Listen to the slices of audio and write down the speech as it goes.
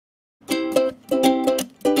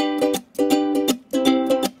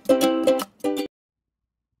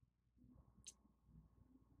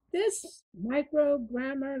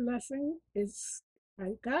grammar lesson is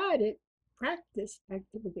a guided practice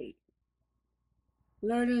activity.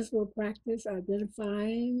 Learners will practice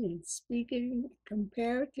identifying and speaking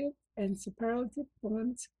comparative and superlative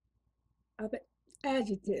forms of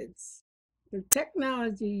adjectives. The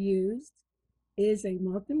technology used is a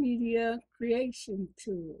multimedia creation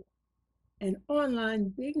tool, an online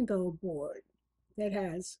bingo board that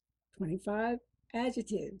has 25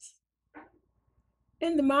 adjectives.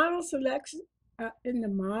 In the model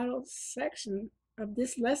section of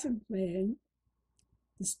this lesson plan,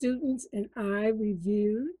 the students and I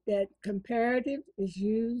reviewed that comparative is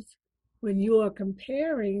used when you are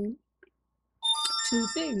comparing two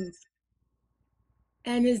things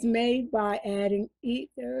and is made by adding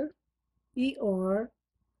either er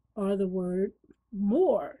or the word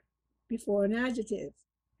more before an adjective.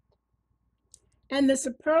 And the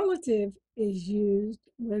superlative is used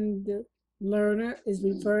when the learner is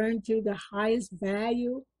referring to the highest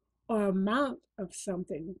value or amount of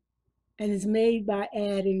something and is made by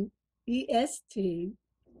adding est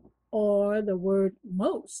or the word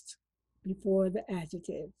most before the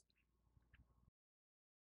adjective.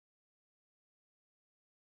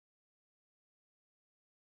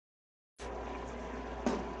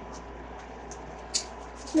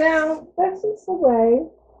 Now, this is the way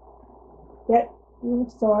that you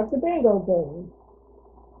start the bingo game.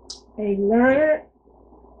 A learner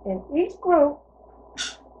in each group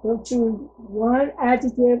will choose one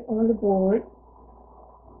adjective on the board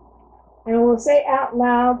and will say out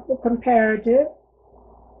loud the comparative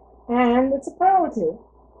and the superlative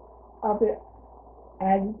of the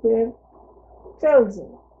adjective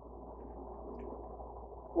chosen.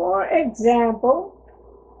 For example,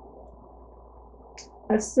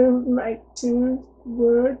 a student might choose the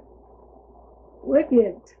word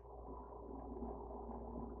wicked.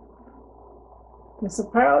 The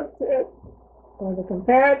superlative or the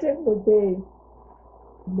comparative would be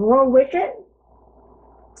more wicked,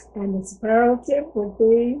 and the superlative would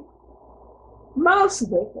be most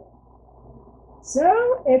wicked.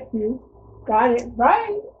 So if you got it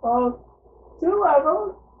right, or two of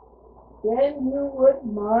them, then you would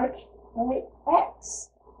mark an X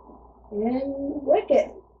in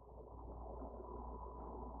wicked.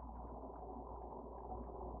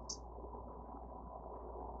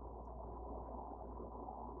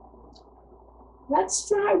 Let's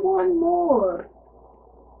try one more.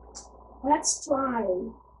 Let's try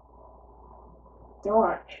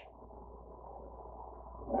dark.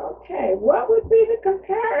 Okay, what would be the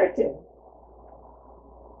comparative?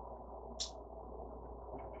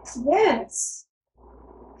 Yes,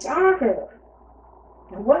 darker.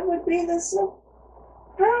 And what would be the superlative?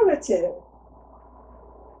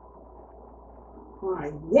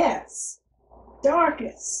 Why, yes,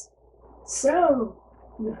 darkest. So,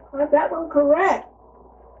 you got that one correct.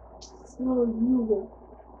 So you will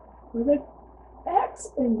put an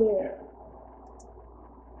X in there.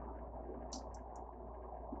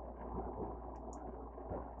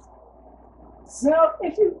 So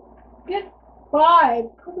if you get 5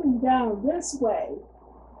 coming down this way,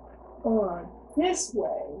 or this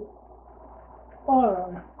way,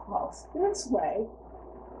 or across this way,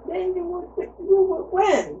 then you would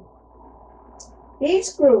win.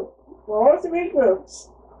 Each group, all 3 groups,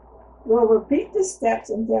 will repeat the steps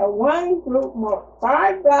until one group marks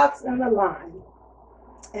 5 blocks on a line.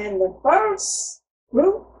 And the first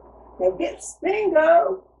group that gets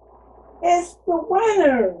bingo is the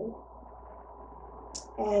winner.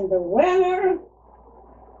 And the winner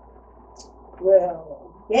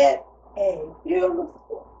will get a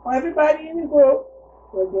beautiful, everybody in the group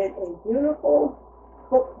will get a beautiful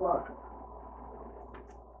bookmark.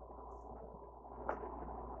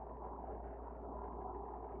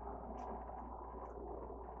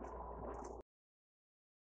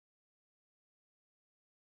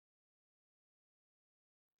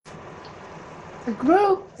 The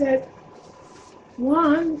group that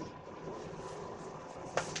won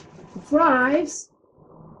the prize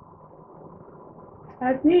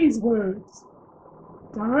had these words: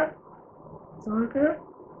 dark, darker,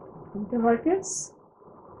 and darkest,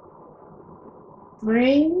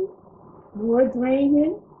 drain, more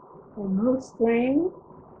draining, and most drained.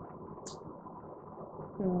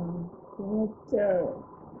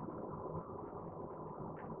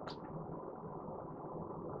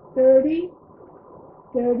 30,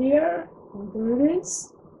 dirtier, and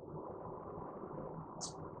dirtiest.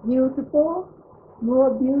 Beautiful, more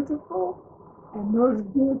beautiful, and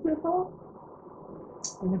most beautiful.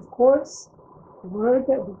 And of course, the word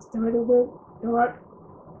that we started with, dark,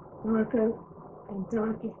 darker, and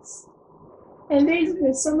darkest. And these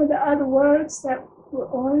are some of the other words that were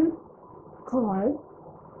on card.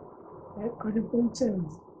 That could have been two.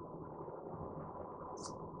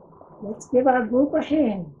 Let's give our group a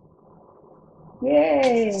hand.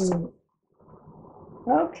 Yay!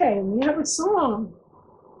 Okay, we have a song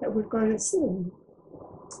that we're going to sing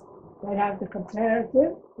that have the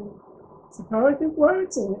comparative and superlative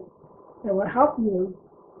words in it that will help you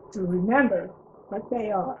to remember what they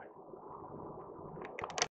are.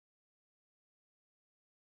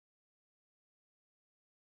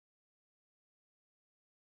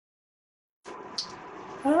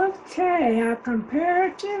 Okay, our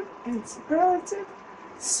comparative and superlative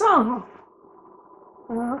song.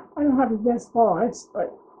 I don't have the best voice,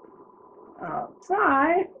 but I'll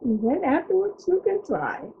try, and then afterwards you can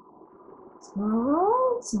try.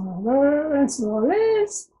 Small, smaller, and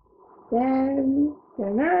smallest, then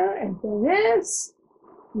thinner and thinnest,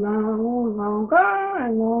 long, longer,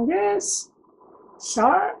 and longest,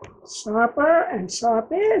 sharp, sharper, and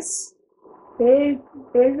sharpest, big,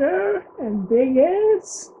 bigger, and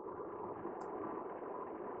biggest,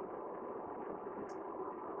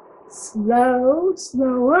 slow,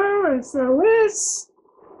 slower, and slowest,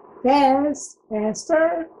 fast,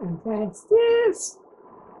 faster, and fastest,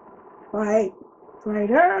 bright,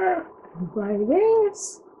 brighter, and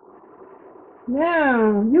brightest.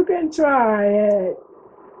 Now, you can try it.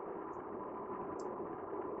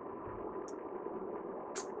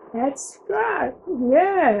 That's right.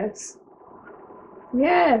 Yes.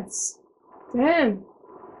 Yes. Then,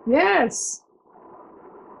 yes.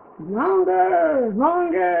 Longer,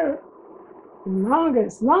 longer,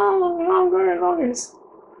 longest, longer, longest.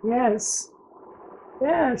 Yes.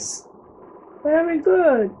 Yes. Very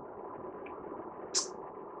good.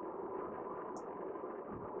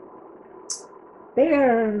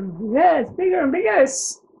 Bigger. Yes, bigger and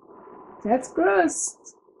biggest. That's good.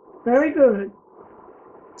 Very good.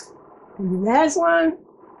 And the last one,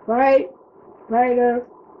 bright, brighter,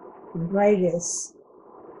 and brightest.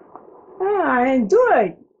 I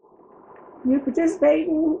enjoyed you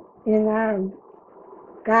participating in our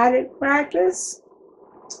guided practice.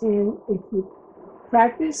 And if you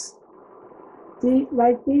practice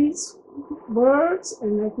like these words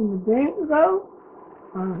and let your brain go,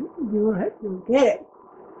 you'll get it.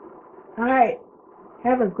 All right.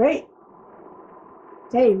 Have a great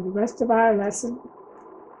day. The rest of our lesson.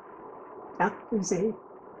 Dr. Z.